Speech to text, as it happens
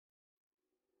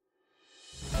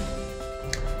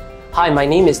Hi, my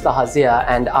name is Taha Zia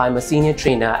and I'm a senior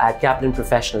trainer at Kaplan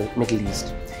Professional Middle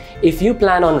East. If you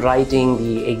plan on writing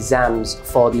the exams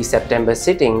for the September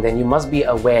sitting, then you must be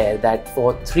aware that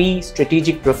for 3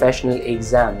 strategic professional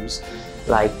exams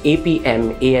like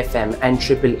APM, AFM and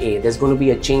AAA, there's going to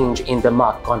be a change in the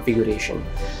mark configuration.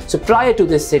 So prior to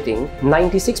this sitting,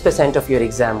 96% of your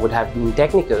exam would have been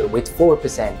technical with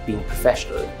 4% being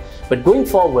professional. But going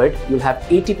forward, you'll have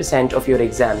 80% of your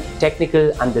exam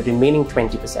technical and the remaining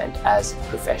 20% as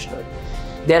professional.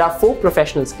 There are 4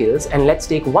 professional skills, and let's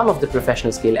take one of the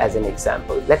professional skill as an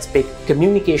example. Let's pick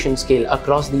communication skill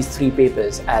across these 3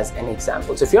 papers as an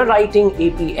example. So if you're writing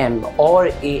APM or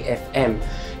AFM,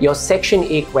 your section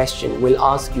A question will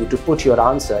ask you to put your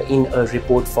answer in a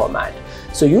report format.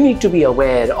 So you need to be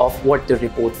aware of what the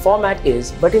report format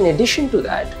is, but in addition to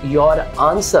that, your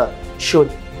answer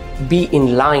should be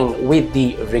in line with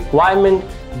the requirement.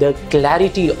 The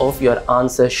clarity of your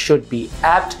answer should be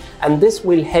apt, and this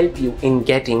will help you in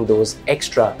getting those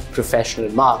extra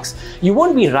professional marks. You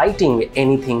won't be writing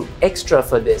anything extra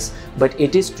for this, but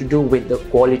it is to do with the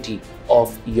quality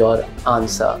of your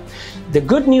answer. The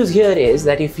good news here is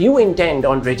that if you intend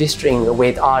on registering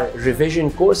with our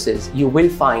revision courses, you will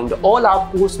find all our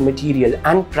course material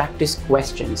and practice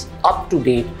questions up to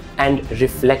date and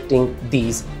reflecting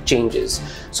these changes.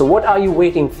 So what are you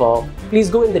waiting for? Please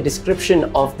go in the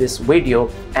description of this video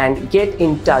and get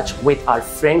in touch with our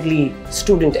friendly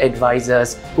student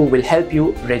advisors who will help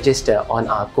you register on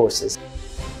our courses.